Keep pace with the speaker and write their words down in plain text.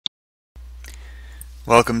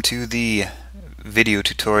Welcome to the video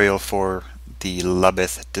tutorial for the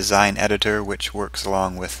Lubith design editor, which works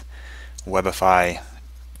along with Webify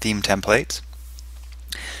theme templates.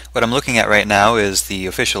 What I'm looking at right now is the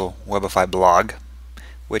official Webify blog,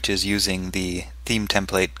 which is using the theme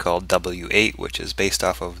template called W8, which is based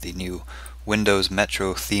off of the new Windows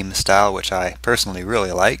Metro theme style, which I personally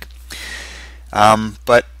really like.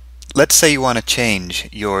 But let's say you want to change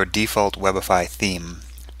your default Webify theme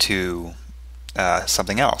to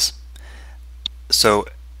something else. So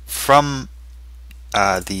from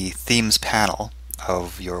the themes panel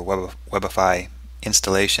of your Webify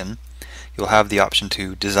installation, you'll have the option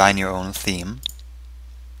to design your own theme,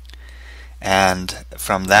 and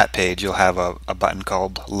from that page you'll have a button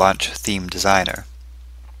called Launch Theme Designer.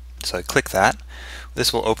 So I click that.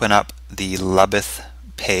 This will open up the Lubith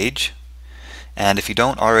page, and if you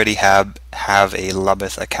don't already have a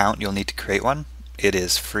Lubith account, you'll need to create one. It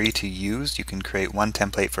is free to use. You can create one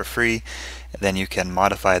template for free, then you can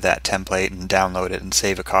modify that template and download it and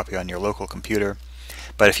save a copy on your local computer.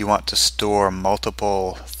 But if you want to store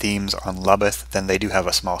multiple themes on Lubith, then they do have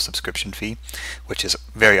a small subscription fee, which is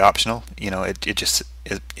very optional. It just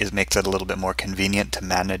makes it a little bit more convenient to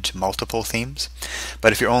manage multiple themes.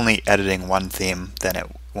 But if you're only editing one theme, then it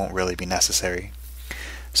won't really be necessary.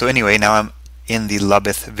 So anyway, now I'm in the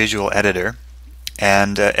Lubith visual editor,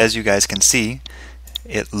 and as you guys can see,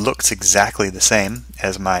 it looks exactly the same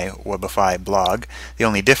as my Webify blog. The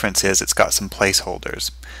only difference is it's got some placeholders.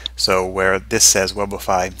 So where this says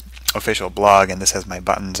Webify official blog and this has my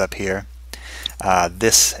buttons up here,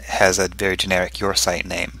 this has a very generic your site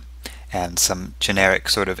name and some generic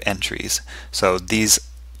sort of entries. So these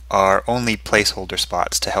are only placeholder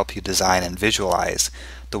spots to help you design and visualize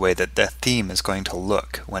the way that the theme is going to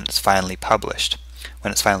look when it's finally published.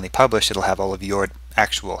 When it's finally published, it'll have all of your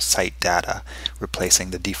actual site data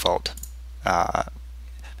replacing the default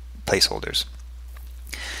placeholders.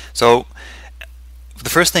 So the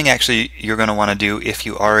first thing actually you're going to want to do if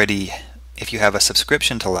you have a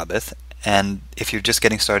subscription to Lubith, and if you're just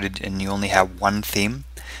getting started and you only have one theme,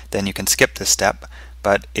 then you can skip this step.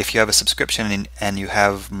 But if you have a subscription and you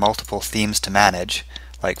have multiple themes to manage,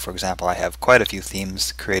 like for example I have quite a few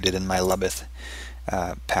themes created in my Lubith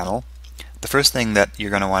panel, the first thing that you're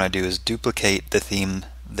going to want to do is duplicate the theme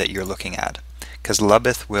that you're looking at, because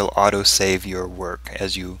Lubith will auto-save your work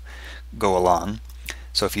as you go along.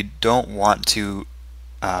 So if you don't want to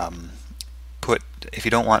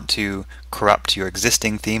corrupt your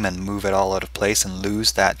existing theme and move it all out of place and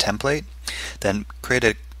lose that template, then create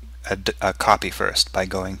a copy first by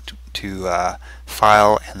going to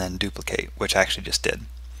File and then Duplicate, which I actually just did.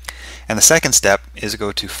 And the second step is to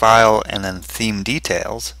go to File and then Theme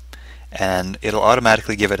Details, and it'll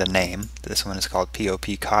automatically give it a name. This one is called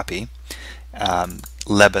POP Copy.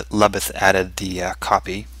 Lubith added the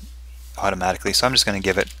copy automatically, so I'm just going to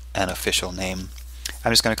give it an official name.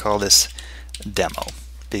 I'm just going to call this Demo,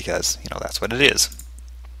 because that's what it is.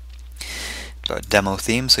 So a demo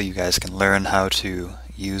theme, so you guys can learn how to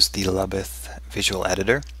use the Lubith visual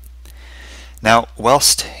editor. Now,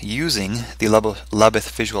 whilst using the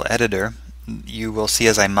Lubith visual editor, you will see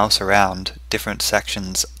as I mouse around, different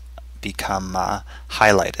sections become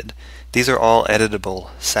highlighted. These are all editable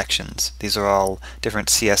sections. These are all different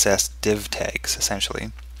CSS div tags,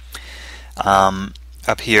 essentially.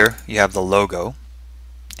 Up here you have the logo,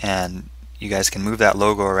 and you guys can move that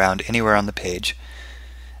logo around anywhere on the page.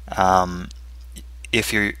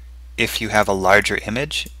 If you have a larger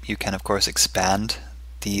image, you can of course expand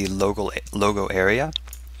the logo area.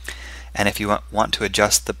 And if you want to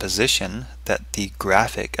adjust the position that the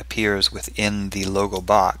graphic appears within the logo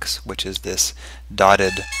box, which is this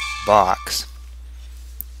dotted box,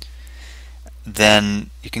 then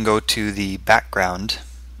you can go to the background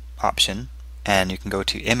option and you can go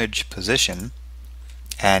to image position,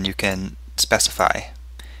 and you can specify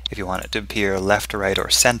if you want it to appear left, right, or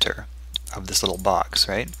center of this little box,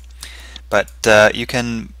 right? But you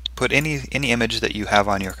can put any image that you have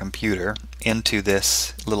on your computer into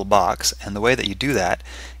this little box, and the way that you do that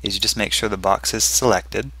is you just make sure the box is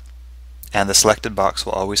selected, and the selected box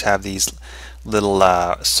will always have these little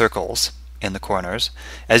circles in the corners.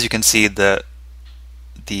 As you can see, the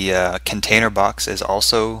container box is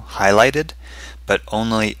also highlighted, but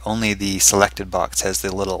only the selected box has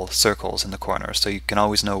the little circles in the corners, so you can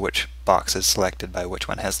always know which box is selected by which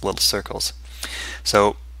one has the little circles.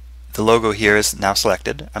 So the logo here is now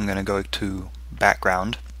selected. I'm going to go to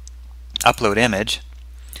background, upload image.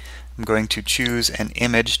 I'm going to choose an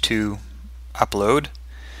image to upload.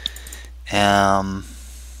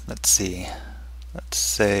 Let's see. Let's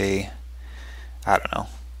say, I don't know.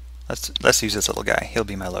 Let's use this little guy. He'll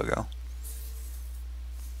be my logo.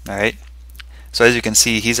 Alright, so as you can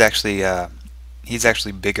see, he's actually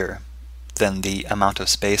bigger than the amount of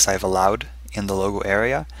space I've allowed in the logo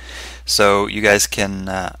area. So you guys can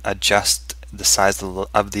adjust the size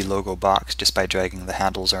of the logo box just by dragging the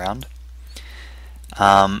handles around.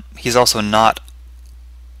 He's also not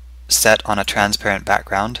set on a transparent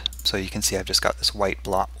background, so you can see I've just got this white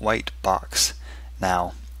box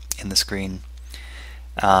now in the screen,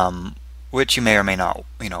 which you may or may not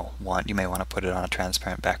want. You may want to put it on a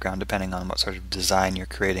transparent background depending on what sort of design you're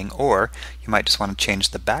creating, or you might just want to change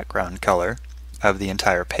the background color of the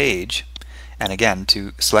entire page. And again,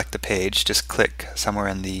 to select the page, just click somewhere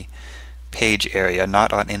in the page area,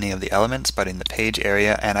 not on any of the elements, but in the page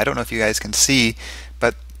area. And I don't know if you guys can see,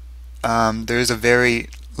 but there's a very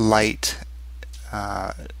light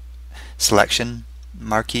selection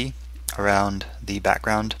marquee around the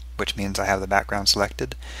background, which means I have the background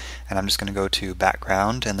selected. And I'm just going to go to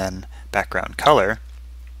background and then background color,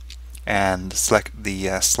 and select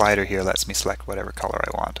the slider here lets me select whatever color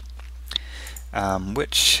I want.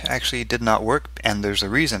 Which actually did not work, and there's a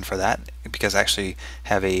reason for that, because I actually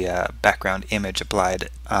have a background image applied.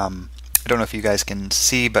 I don't know if you guys can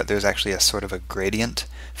see, but there's actually a sort of a gradient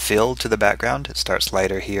fill to the background. It starts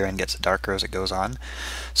lighter here and gets darker as it goes on.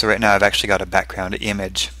 So right now I've actually got a background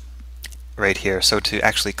image right here. So to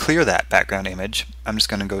actually clear that background image, I'm just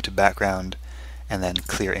going to go to background and then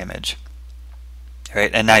clear image. Right,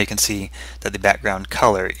 and now you can see that the background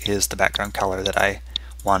color is the background color that I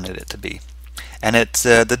wanted it to be. And it's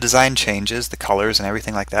the design changes, the colors and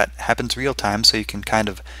everything like that happens real time, so you can kind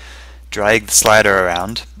of drag the slider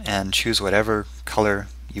around and choose whatever color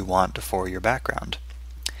you want for your background.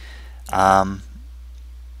 I'm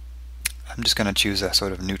just going to choose a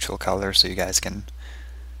sort of neutral color so you guys can,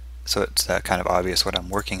 so it's kind of obvious what I'm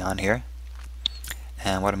working on here.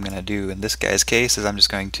 And what I'm going to do in this guy's case is I'm just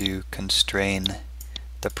going to constrain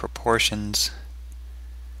the proportions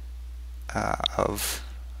of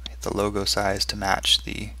the logo size to match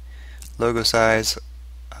the logo size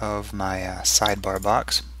of my sidebar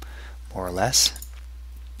box, more or less.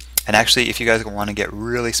 And actually, if you guys want to get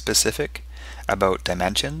really specific about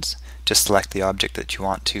dimensions, just select the object that you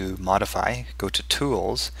want to modify, go to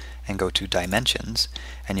Tools, and go to Dimensions,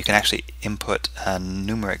 and you can actually input a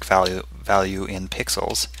numeric value in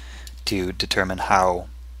pixels to determine how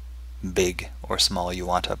big or small you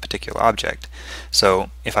want a particular object.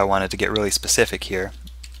 So if I wanted to get really specific here,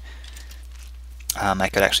 I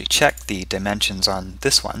could actually check the dimensions on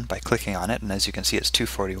this one by clicking on it, and as you can see it's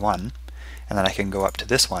 241, and then I can go up to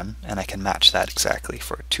this one and I can match that exactly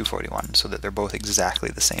for 241 so that they're both exactly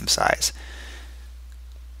the same size.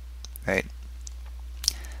 Right?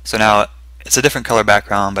 So now it's a different color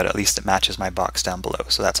background, but at least it matches my box down below,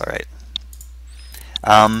 so that's alright.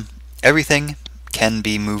 Everything can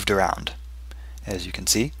be moved around. As you can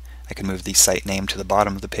see, I can move the site name to the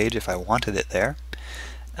bottom of the page if I wanted it there.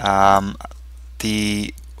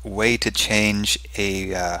 The way to change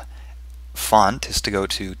a font is to go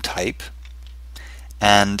to Type,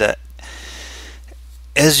 and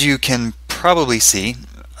as you can probably see,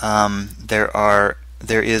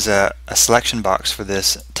 there is a selection box for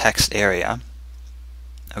this text area.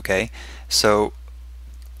 Okay, so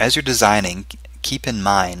as you're designing, keep in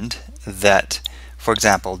mind that, for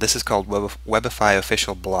example, this is called Webify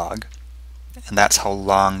official blog, and that's how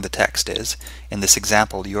long the text is. In this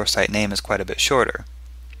example, your site name is quite a bit shorter.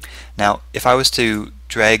 Now, if I was to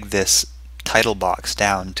drag this title box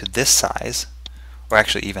down to this size, or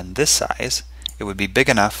actually even this size, it would be big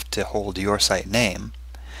enough to hold your site name,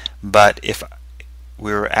 but if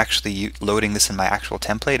we were actually loading this in my actual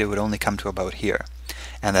template, it would only come to about here,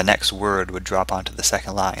 and the next word would drop onto the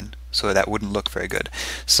second line, so that wouldn't look very good.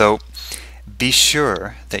 So be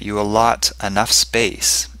sure that you allot enough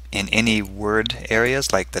space in any word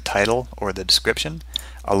areas like the title or the description.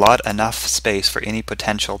 Allot enough space for any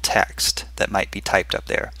potential text that might be typed up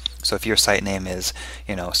there. So if your site name is,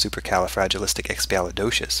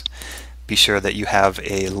 supercalifragilisticexpialidocious, be sure that you have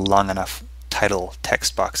a long enough title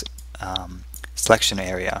text box selection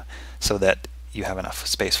area so that you have enough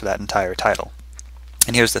space for that entire title.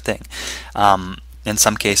 And here's the thing. In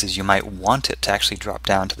some cases you might want it to actually drop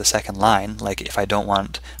down to the second line. Like if I don't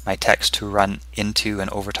want my text to run into and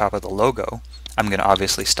over top of the logo, I'm going to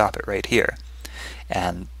obviously stop it right here.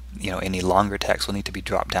 And any longer text will need to be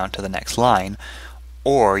dropped down to the next line,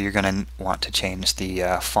 or you're going to want to change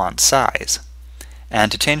the font size.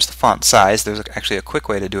 And to change the font size, there's actually a quick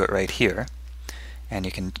way to do it right here. And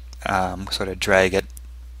you can sort of drag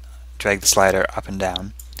the slider up and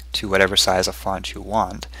down to whatever size of font you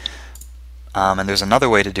want. And there's another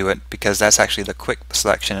way to do it, because that's actually the quick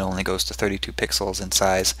selection. It only goes to 32 pixels in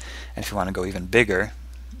size, and if you want to go even bigger,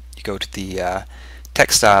 you go to the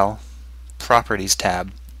text style properties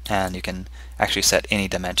tab, and you can actually set any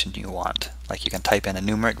dimension you want. Like, you can type in a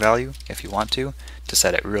numeric value if you want to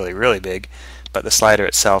set it really, really big, but the slider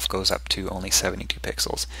itself goes up to only 72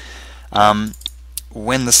 pixels.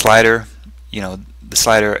 When the slider, the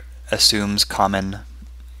slider assumes commonly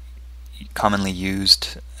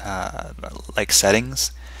used like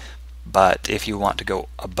settings, but if you want to go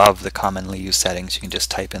above the commonly used settings, you can just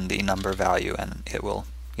type in the number value and it will,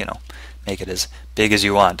 make it as big as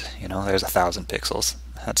you want. There's 1,000 pixels.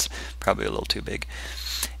 That's probably a little too big.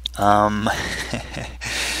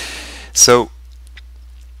 So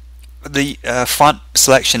the font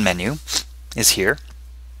selection menu is here.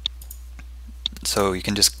 So you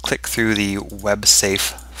can just click through the web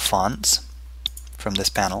safe fonts from this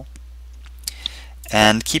panel,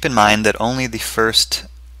 and keep in mind that only the first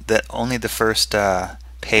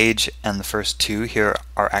page and the first two here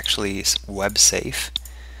are actually web safe.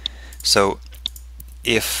 So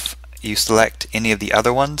if you select any of the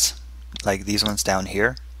other ones, like these ones down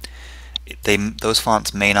here, those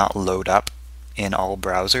fonts may not load up in all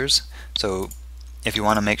browsers. So if you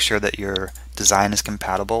want to make sure that your design is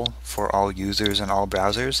compatible for all users and all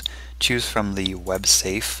browsers, choose from the web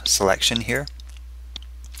safe selection here.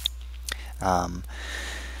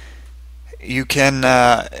 You can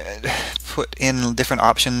put in different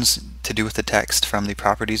options to do with the text from the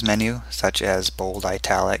properties menu, such as bold,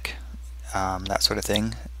 italic, that sort of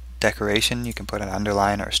thing. Decoration, you can put an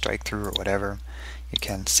underline or a strike through or whatever. You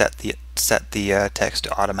can set the text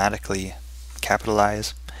to automatically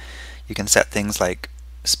capitalize. You can set things like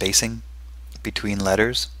spacing between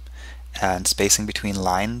letters and spacing between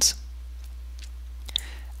lines.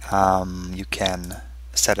 You can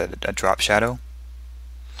set a drop shadow.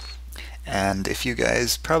 And if you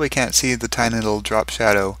guys probably can't see the tiny little drop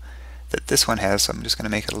shadow that this one has, so I'm just going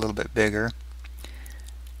to make it a little bit bigger.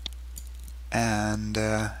 And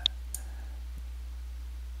a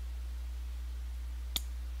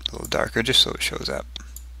little darker, just so it shows up.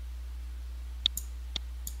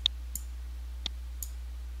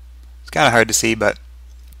 It's kind of hard to see, but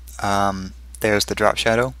there's the drop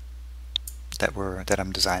shadow that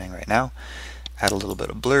I'm designing right now. Add a little bit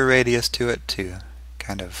of blur radius to it to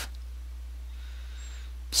kind of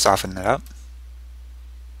soften it up.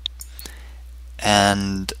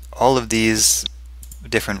 And all of these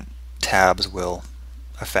different tabs will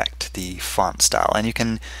affect the font style, and you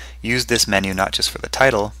can use this menu not just for the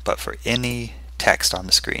title but for any text on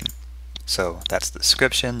the screen. So that's the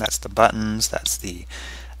description, that's the buttons, that's the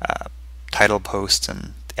title posts,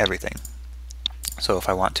 and everything. So if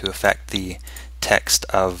I want to affect the text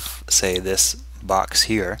of, say, this box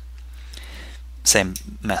here, same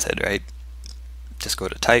method, right? Just go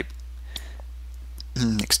to type,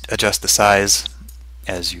 adjust the size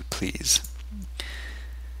as you please.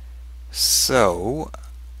 So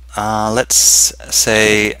let's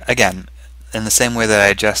say, again, in the same way that I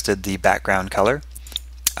adjusted the background color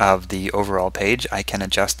of the overall page, I can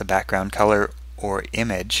adjust the background color or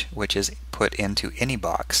image which is put into any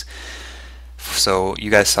box. So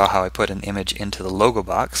you guys saw how I put an image into the logo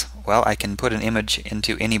box. Well, I can put an image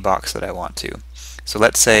into any box that I want to. So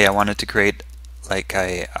let's say I wanted to create like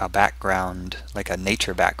a background, like a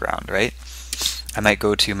nature background, right? I might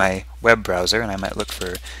go to my web browser and I might look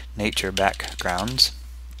for nature backgrounds.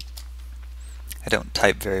 I don't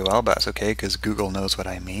type very well, but that's okay because Google knows what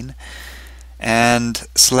I mean. And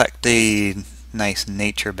select a nice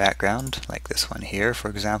nature background, like this one here, for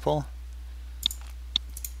example.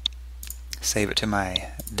 Save it to my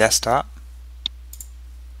desktop.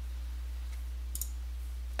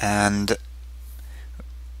 And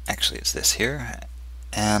actually it's this here.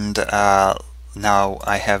 And now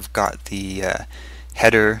I have got the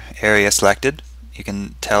header area selected. You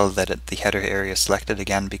can tell that the header area is selected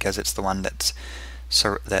again because it's the one that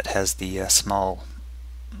has the small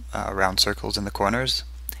round circles in the corners.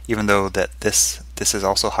 Even though that this is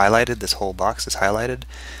also highlighted, this whole box is highlighted,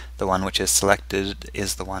 the one which is selected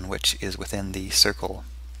is the one which is within the circle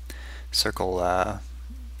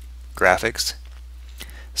graphics.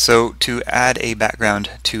 So to add a background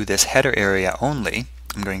to this header area only,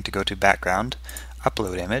 I'm going to go to Background,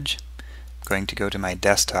 Upload Image. I'm going to go to my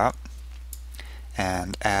desktop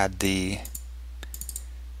and add the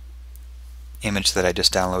image that I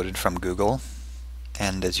just downloaded from Google.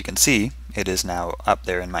 And as you can see, it is now up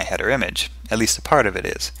there in my header image. At least a part of it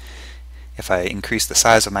is. If I increase the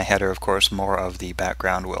size of my header, of course, more of the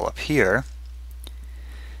background will appear.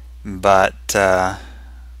 But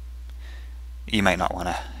you might not want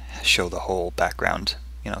to show the whole background,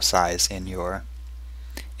 size in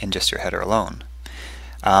just your header alone.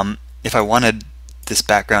 If I wanted this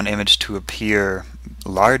background image to appear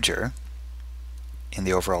larger in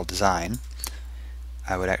the overall design,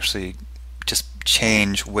 I would actually just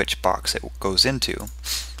change which box it goes into.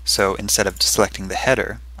 So instead of selecting the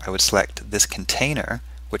header, I would select this container,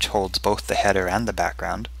 which holds both the header and the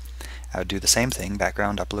background. I would do the same thing,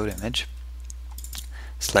 background, upload image,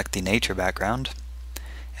 select the nature background,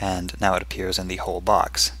 and now it appears in the whole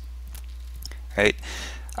box. Right?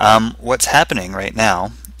 What's happening right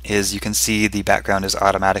now is you can see the background is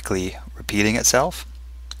automatically repeating itself.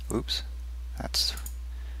 Oops, that's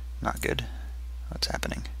not good. What's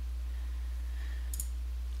happening?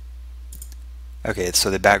 Okay, so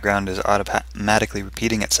the background is automatically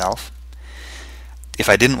repeating itself. If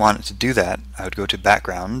I didn't want it to do that, I would go to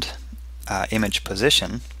background, image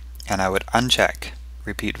position, and I would uncheck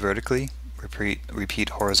repeat vertically, repeat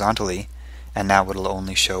horizontally, and now it'll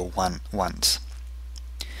only show once.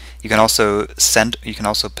 You can also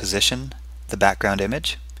position the background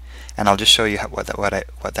image, and I'll just show you what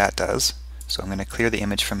that does. So I'm going to clear the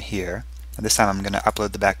image from here, and this time I'm going to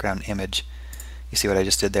upload the background image. You see what I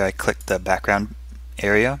just did there? I clicked the background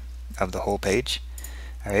area of the whole page.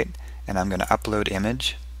 Alright, and I'm going to upload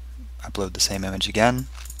image, upload the same image again,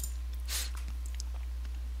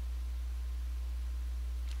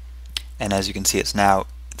 and as you can see, it's now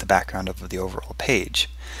the background of the overall page.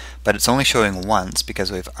 But it's only showing once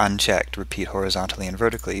because we've unchecked repeat horizontally and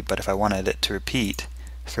vertically, but if I wanted it to repeat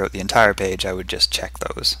throughout the entire page, I would just check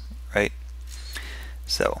those, right?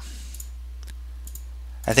 So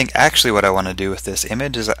I think actually what I want to do with this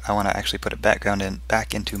image is I want to actually put a background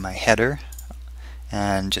back into my header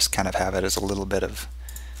and just kind of have it as a little bit of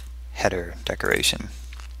header decoration.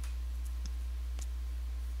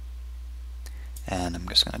 And I'm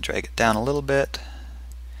just going to drag it down a little bit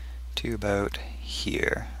to about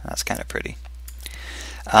here. That's kind of pretty.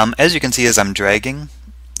 As you can see, as I'm dragging,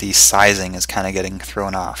 the sizing is kind of getting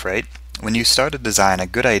thrown off, right? When you start a design, a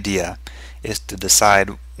good idea is to decide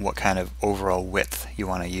what kind of overall width you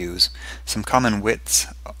want to use. Some common widths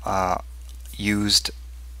used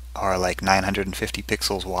are like 950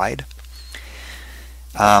 pixels wide.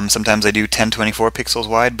 Sometimes I do 1024 pixels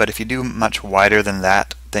wide, but if you do much wider than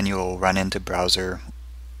that, then you'll run into browser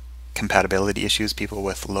compatibility issues. People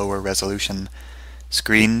with lower resolution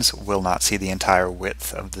screens will not see the entire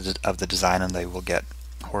width of the design, and they will get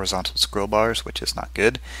horizontal scroll bars, which is not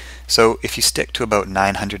good. So if you stick to about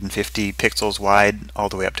 950 pixels wide all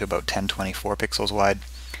the way up to about 1024 pixels wide,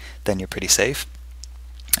 then you're pretty safe.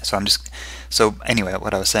 So anyway,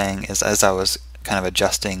 what I was saying is, as I was kind of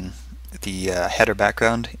adjusting the header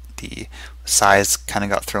background, the size kind of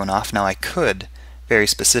got thrown off. Now I could very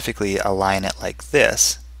specifically align it like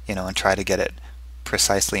this, you know, and try to get it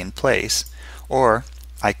precisely in place, or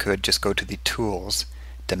I could just go to the Tools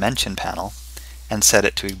Dimension panel and set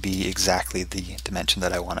it to be exactly the dimension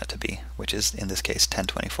that I want it to be, which is in this case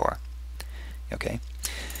 1024. Okay,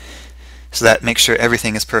 so that makes sure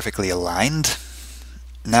everything is perfectly aligned.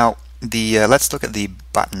 Now let's look at the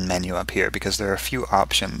button menu up here, because there are a few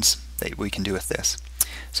options that we can do with this.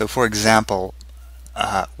 So for example,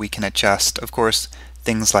 we can adjust, of course,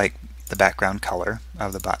 things like the background color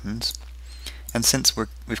of the buttons. And since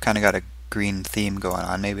we've kind of got a green theme going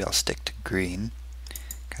on, maybe I'll stick to green.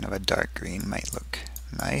 Kind of a dark green might look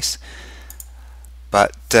nice.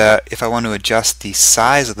 But if I want to adjust the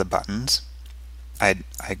size of the buttons, I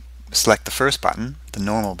select the first button, the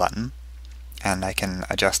normal button, and I can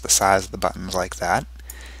adjust the size of the buttons like that.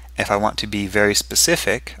 If I want to be very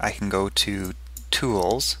specific, I can go to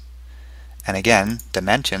Tools, and again,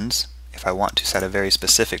 Dimensions, if I want to set a very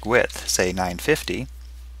specific width, say 950,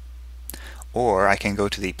 or I can go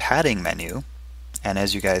to the padding menu, and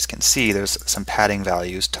as you guys can see, there's some padding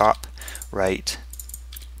values, top, right.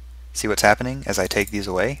 See what's happening as I take these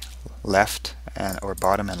away? Left or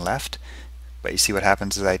bottom and left. But you see what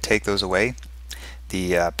happens as I take those away?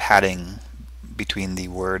 The padding between the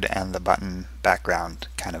word and the button background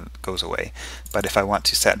kind of goes away. But if I want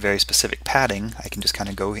to set very specific padding, I can just kind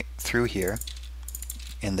of go through here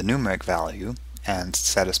in the numeric value and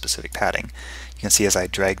set a specific padding. You can see as I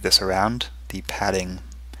drag this around, the padding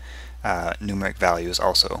numeric values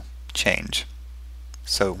also change.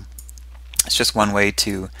 So it's just one way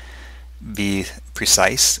to be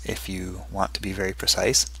precise if you want to be very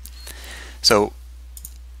precise. So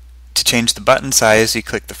to change the button size, you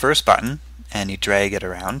click the first button and you drag it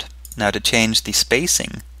around. Now to change the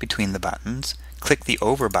spacing between the buttons, click the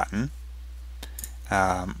over button.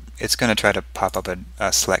 It's going to try to pop up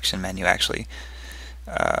a selection menu actually.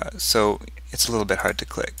 So it's a little bit hard to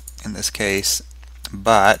click in this case,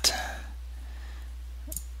 but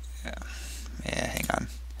hang on.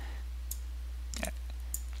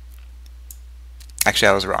 Actually,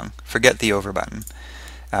 I was wrong. Forget the over button.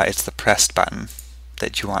 It's the pressed button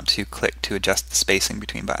that you want to click to adjust the spacing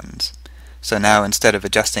between buttons. So now instead of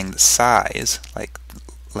adjusting the size,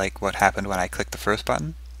 like what happened when I clicked the first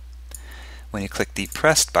button, when you click the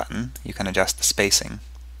pressed button, you can adjust the spacing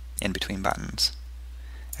in between buttons.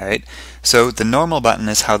 Alright, so the normal button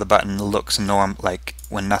is how the button looks like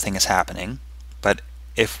when nothing is happening, but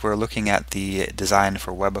if we're looking at the design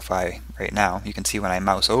for Webify right now, you can see when I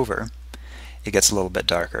mouse over, it gets a little bit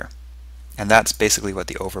darker. And that's basically what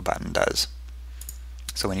the over button does.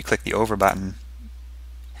 So when you click the over button,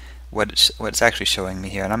 what it's actually showing me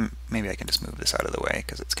here, and maybe I can just move this out of the way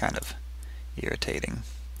because it's kind of irritating.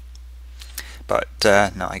 But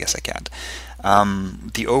no, I guess I can't.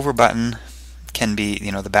 The over button can be,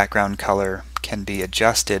 the background color can be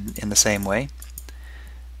adjusted in the same way.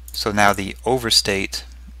 So now the overstate,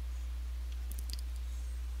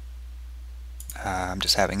 I'm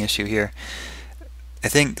just having issue here. I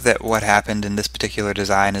think that what happened in this particular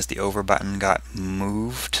design is the over button got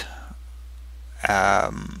moved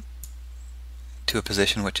to a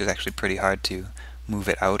position which is actually pretty hard to move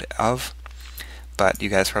it out of. But you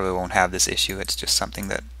guys probably won't have this issue. It's just something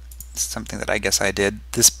that I guess I did.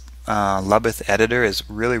 This Lubith editor is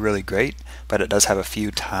really great, but it does have a few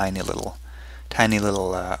tiny little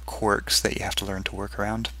quirks that you have to learn to work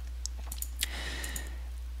around.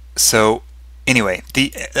 So anyway,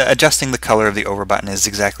 adjusting the color of the over button is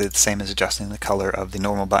exactly the same as adjusting the color of the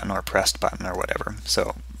normal button or pressed button or whatever.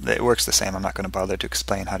 So it works the same. I'm not going to bother to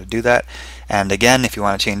explain how to do that. And again, if you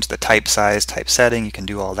want to change the type size, type setting, you can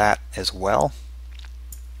do all that as well.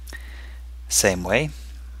 Same way.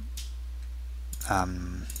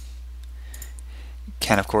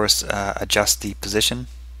 Can of course adjust the position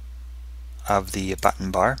of the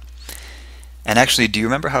button bar. And actually, do you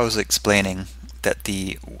remember how I was explaining that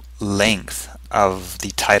the length of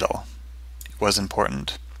the title was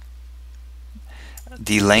important?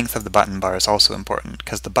 The length of the button bar is also important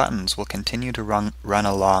because the buttons will continue to run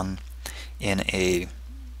along in a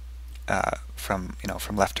from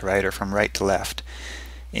left to right or from right to left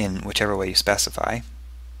in whichever way you specify,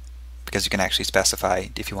 because you can actually specify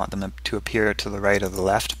if you want them to appear to the right or the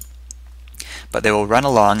left. But they will run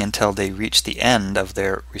along until they reach the end of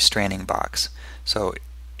their restraining box. So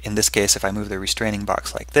in this case, if I move the restraining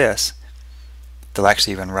box like this, they'll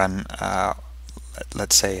actually even run,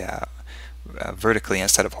 let's say, vertically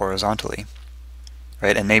instead of horizontally,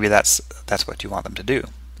 right? And maybe that's what you want them to do,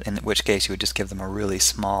 in which case you would just give them a really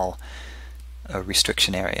small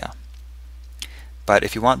restriction area. But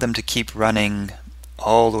if you want them to keep running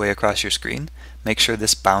all the way across your screen, make sure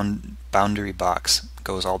this boundary box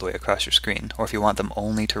goes all the way across your screen. Or if you want them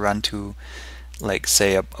only to run to, like,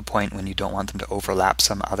 say, a point when you don't want them to overlap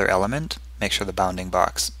some other element, make sure the bounding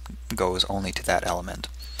box goes only to that element.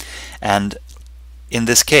 And in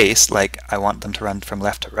this case, like, I want them to run from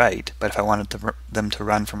left to right, but if I wanted them to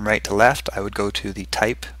run from right to left, I would go to the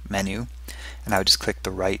Type menu, and I would just click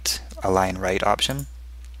the right, Align Right option.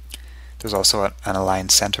 There's also an Align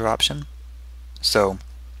Center option. So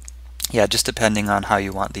yeah, just depending on how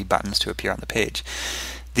you want the buttons to appear on the page.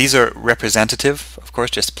 These are representative, of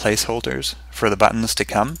course, just placeholders for the buttons to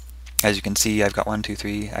come. As you can see, I've got 1, 2,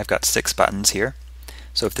 3, I've got 6 buttons here.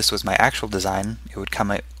 So if this was my actual design, it would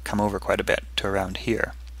come over quite a bit to around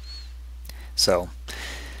here. So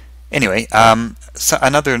anyway, so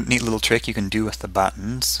another neat little trick you can do with the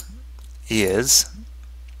buttons is,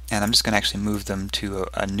 and I'm just going to actually move them to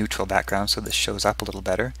a neutral background so this shows up a little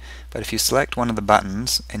better. But if you select one of the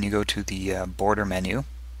buttons and you go to the border menu,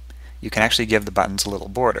 you can actually give the buttons a little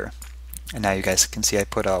border. And now you guys can see I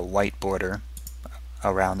put a white border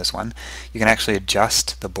around this one. You can actually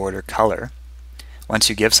adjust the border color. Once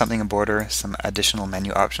you give something a border, some additional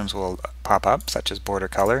menu options will pop up, such as border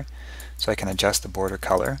color. So I can adjust the border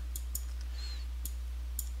color,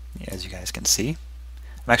 as you guys can see.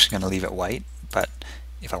 I'm actually going to leave it white, but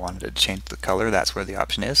if I wanted to change the color, that's where the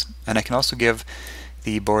option is. And I can also give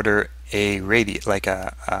the border a radius, like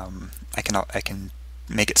I can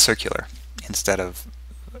make it circular instead of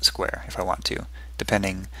square if I want to,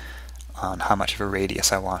 depending on how much of a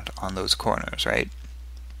radius I want on those corners, right?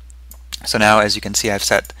 So now, as you can see, I've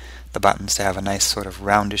set the buttons to have a nice sort of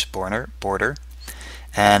roundish border.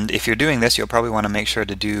 And if you're doing this, you'll probably want to make sure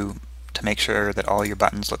make sure that all your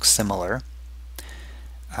buttons look similar.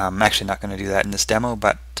 I'm actually not going to do that in this demo,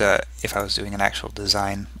 but if I was doing an actual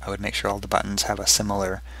design, I would make sure all the buttons have a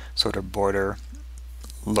similar sort of border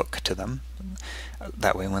look to them.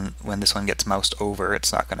 That way when this one gets moused over,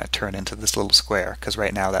 it's not going to turn into this little square, because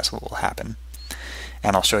right now that's what will happen.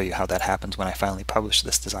 And I'll show you how that happens when I finally publish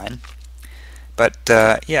this design. But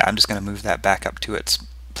yeah, I'm just going to move that back up to its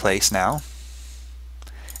place now.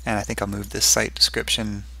 And I think I'll move this site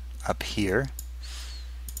description up here,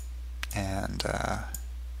 and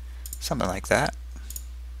something like that.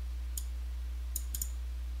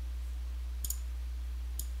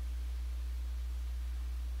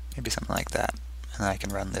 Maybe something like that. And I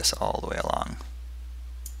can run this all the way along.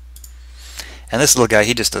 And this little guy,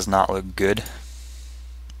 he just does not look good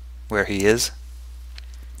where he is.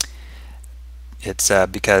 It's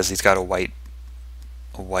because he's got a white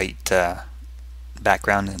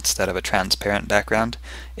background instead of a transparent background.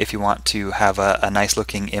 If you want to have a nice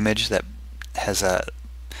looking image that has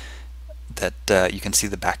you can see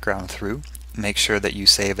the background through, make sure that you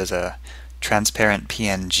save as a transparent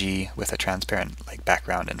PNG with a transparent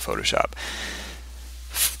background in Photoshop.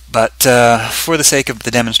 But for the sake of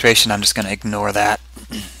the demonstration, I'm just going to ignore that.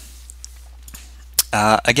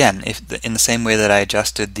 Again, in the same way that I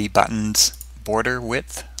adjusted the button's border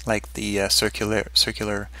width, like the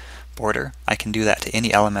circular border, I can do that to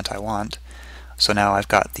any element I want. So now I've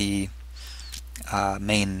got the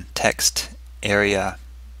main text area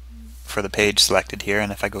for the page selected here,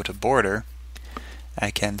 and if I go to border,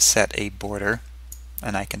 I can set a border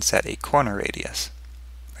and I can set a corner radius,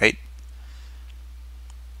 right?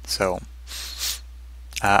 So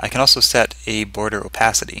I can also set a border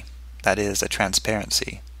opacity, that is a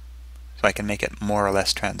transparency, so I can make it more or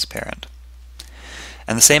less transparent.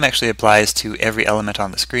 And the same actually applies to every element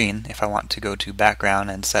on the screen. If I want to go to background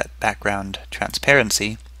and set background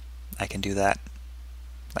transparency, I can do that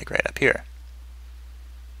like right up here.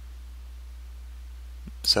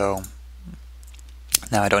 So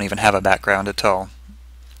now I don't even have a background at all,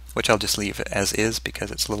 which I'll just leave as is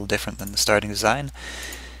because it's a little different than the starting design.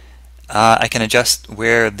 I can adjust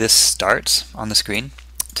where this starts on the screen.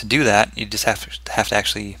 To do that, you just have to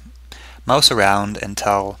actually mouse around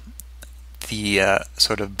until the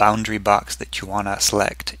sort of boundary box that you want to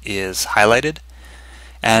select is highlighted,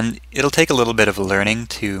 and it'll take a little bit of learning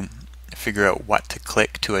to figure out what to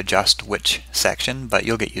click to adjust which section, but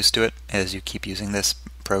you'll get used to it as you keep using this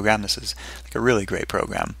program. This is like a really great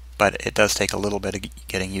program, but it does take a little bit of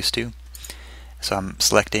getting used to. So I'm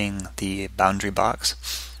selecting the boundary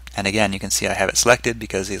box, and again you can see I have it selected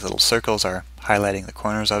because these little circles are highlighting the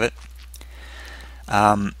corners of it.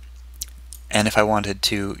 And if I wanted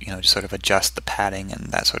to, just sort of adjust the padding and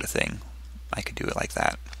that sort of thing, I could do it like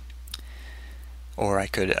that. Or I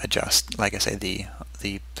could adjust, like I say,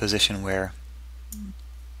 the position where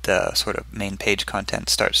the sort of main page content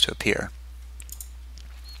starts to appear.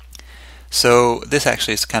 So this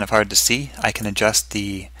actually is kind of hard to see. I can adjust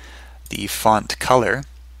the font color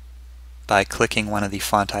by clicking one of the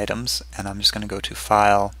font items, and I'm just going to go to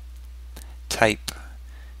File, Type,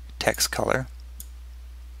 Text Color.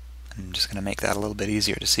 I'm just going to make that a little bit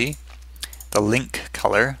easier to see. The link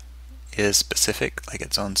color is specific, like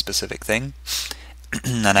its own specific thing,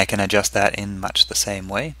 and I can adjust that in much the same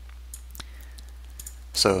way.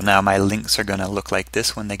 So now my links are going to look like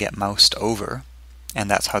this when they get moused over, and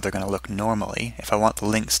that's how they're going to look normally. If I want the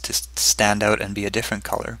links to stand out and be a different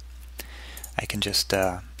color, I can just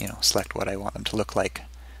select what I want them to look like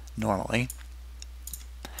normally.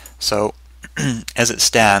 So as it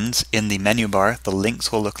stands in the menu bar, the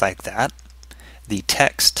links will look like that. The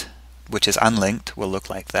text, which is unlinked, will look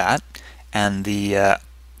like that, and the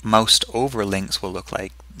moused over links will look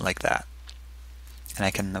like that. And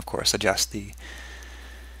I can of course adjust the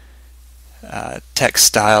text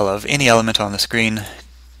style of any element on the screen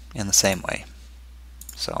in the same way.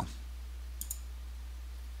 So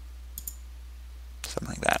something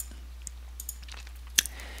like that.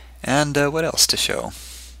 And what else to show?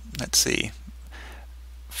 Let's see.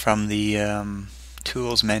 From the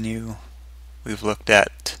Tools menu, we've looked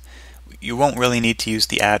at, you won't really need to use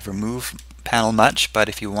the Add Remove panel much, but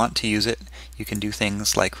if you want to use it, you can do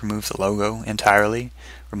things like remove the logo entirely,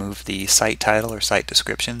 remove the site title or site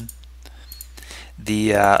description.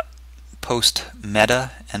 The post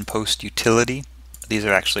meta and post utility, these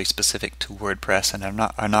are actually specific to WordPress and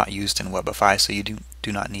are not used in Webify, so you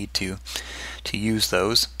do not need to use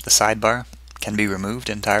those. The sidebar can be removed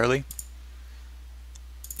entirely,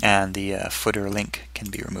 and the footer link can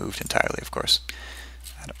be removed entirely, of course.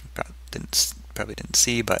 Probably didn't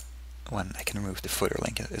see, but I can remove the footer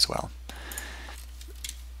link as well.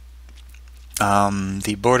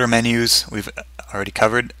 The border menus we've already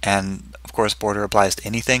covered, and of course border applies to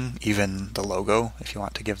anything, even the logo. If you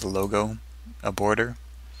want to give the logo a border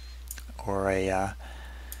or a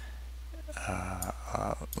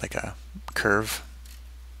like a curve,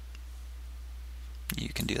 you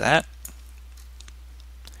can do that.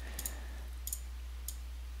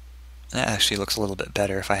 That actually looks a little bit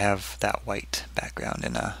better if I have that white background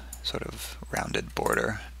in a sort of rounded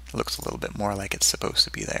border. It looks a little bit more like it's supposed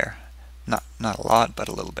to be there. Not a lot, but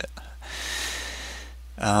a little bit.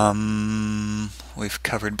 We've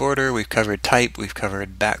covered border, we've covered type, we've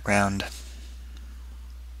covered background.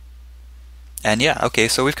 And yeah, okay,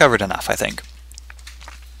 so we've covered enough, I think.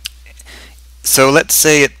 So let's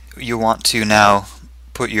say you want to now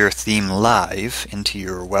put your theme live into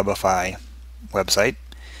your Webify website.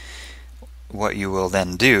 What you will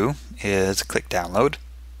then do is click download.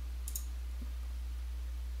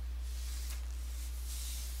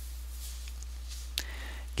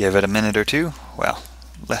 Give it a minute or two. Well,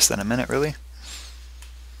 less than a minute really.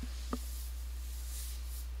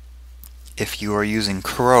 If you are using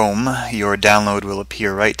Chrome, your download will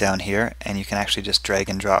appear right down here, and you can actually just drag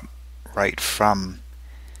and drop right from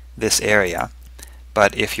this area.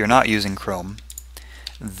 But if you're not using Chrome,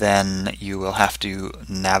 then you will have to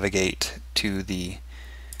navigate to the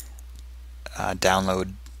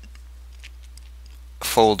download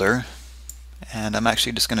folder, and I'm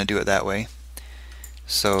actually just going to do it that way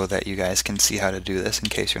so that you guys can see how to do this in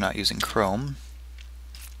case you're not using Chrome.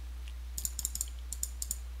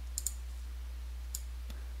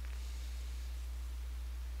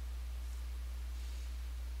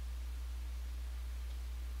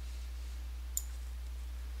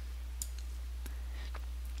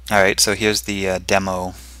 Alright, so here's the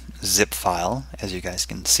demo zip file. As you guys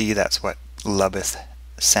can see, that's what Lubith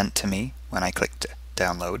sent to me when I clicked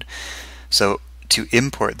download. So to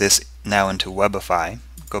import this now into Webify,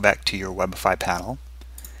 go back to your Webify panel,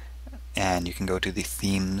 and you can go to the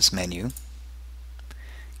Themes menu,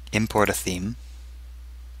 import a theme,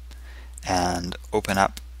 and open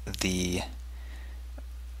up the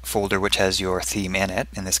folder which has your theme in it.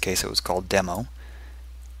 In this case it was called Demo.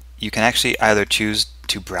 You can actually either choose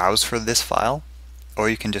to browse for this file, or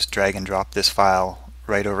you can just drag and drop this file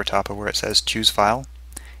right over top of where it says Choose File,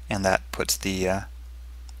 and that puts the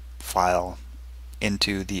file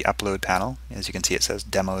into the upload panel. As you can see, it says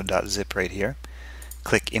demo.zip right here.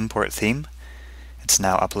 Click Import Theme. It's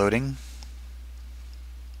now uploading.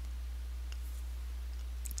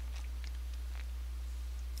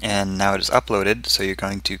 And now it is uploaded, so you're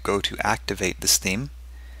going to go to activate this theme,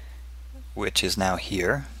 which is now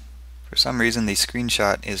here. For some reason the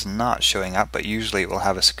screenshot is not showing up, but usually it will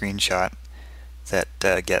have a screenshot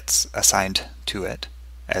that gets assigned to it,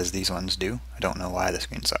 as these ones do. I don't know why the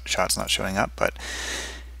screenshot's not showing up, but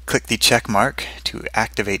click the check mark to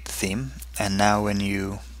activate the theme, and now when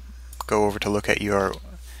you go over to look at your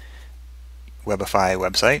Webify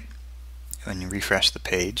website, when you refresh the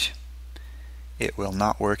page, it will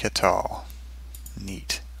not work at all.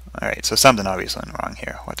 Neat. Alright, so something obviously went wrong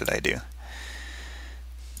here. What did I do?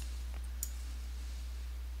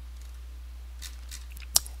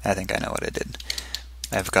 I think I know what I did.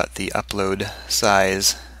 I've got the upload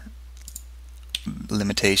size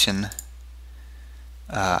limitation.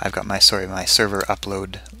 I've got my server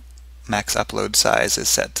upload max upload size is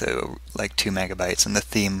set to like 2 megabytes, and the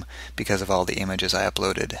theme, because of all the images I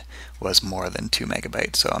uploaded, was more than 2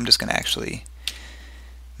 megabytes. So I'm just going to actually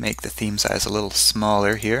make the theme size a little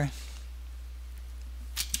smaller here.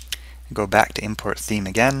 Go back to import theme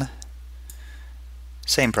again.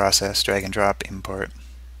 Same process, drag and drop, import.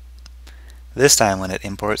 This time when it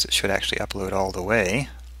imports, it should actually upload all the way,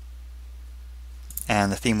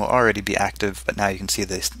 and the theme will already be active, but now you can see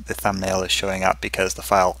the thumbnail is showing up because the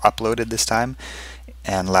file uploaded this time,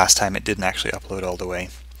 and last time it didn't actually upload all the way.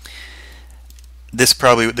 This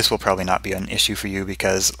will probably not be an issue for you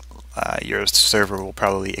because your server will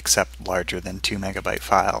probably accept larger than 2 megabyte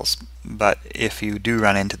files. But if you do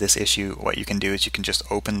run into this issue, what you can do is you can just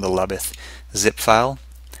open the Lubith zip file,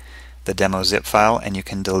 the demo zip file, and you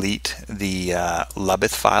can delete the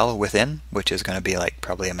Lubith file within, which is going to be like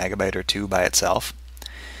probably a megabyte or 2 by itself,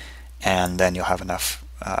 and then you'll have enough,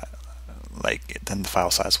 then the file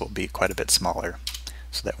size will be quite a bit smaller,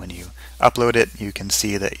 so that when you upload it, you can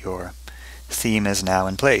see that your theme is now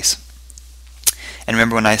in place. And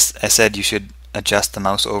remember when I said you should adjust the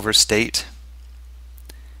mouse over state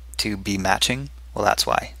to be matching? Well, that's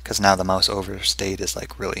why, because now the mouse over state is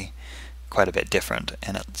like really quite a bit different,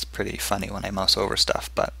 and it's pretty funny when I mouse over stuff.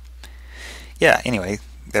 But yeah, anyway,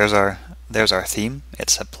 there's our theme.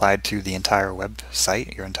 It's applied to the entire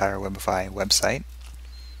website, your entire Webify website,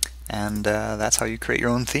 and that's how you create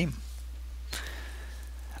your own theme.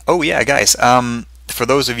 Oh yeah, guys, for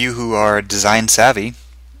those of you who are design savvy,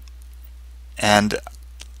 and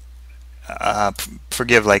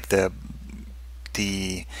forgive like the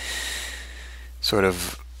sort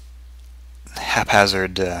of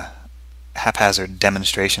haphazard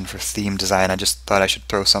demonstration for theme design, I just thought I should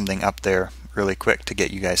throw something up there really quick to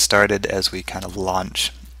get you guys started as we kind of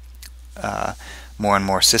launch more and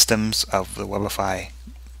more systems of the Webify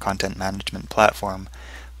content management platform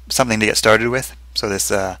something to get started with. So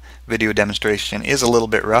this video demonstration is a little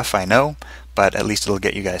bit rough, I know, but at least it'll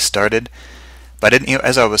get you guys started. But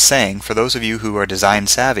as I was saying, for those of you who are design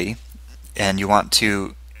savvy and you want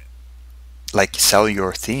to sell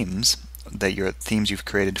your themes, your themes you've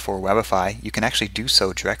created for Webify, you can actually do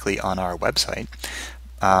so directly on our website.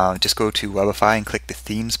 Just go to Webify and click the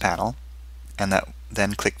Themes panel, and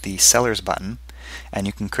then click the Sellers button, and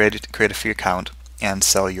you can create a free account and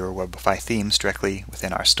sell your Webify themes directly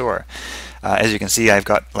within our store. As you can see, I've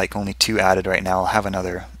got only 2 added right now. I'll have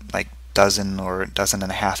another dozen or dozen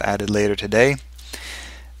and a half added later today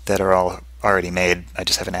that are all already made. I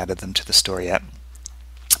just haven't added them to the store yet.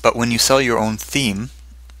 But when you sell your own theme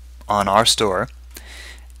on our store,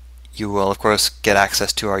 you will of course get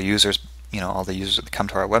access to our users. All the users that come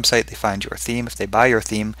to our website, they find your theme. If they buy your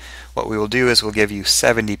theme, what we will do is we'll give you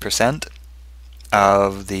 70%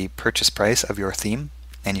 of the purchase price of your theme,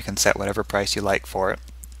 and you can set whatever price you like for it.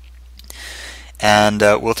 And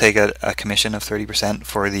we'll take a commission of 30%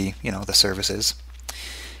 for the the services,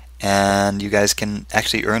 and you guys can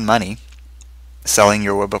actually earn money selling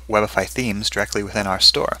your Webify themes directly within our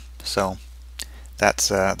store. So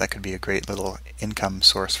that could be a great little income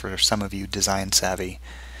source for some of you design savvy.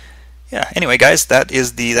 Yeah. Anyway, guys, that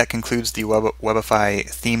concludes the Webify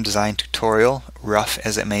theme design tutorial. Rough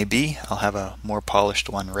as it may be, I'll have a more polished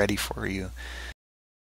one ready for you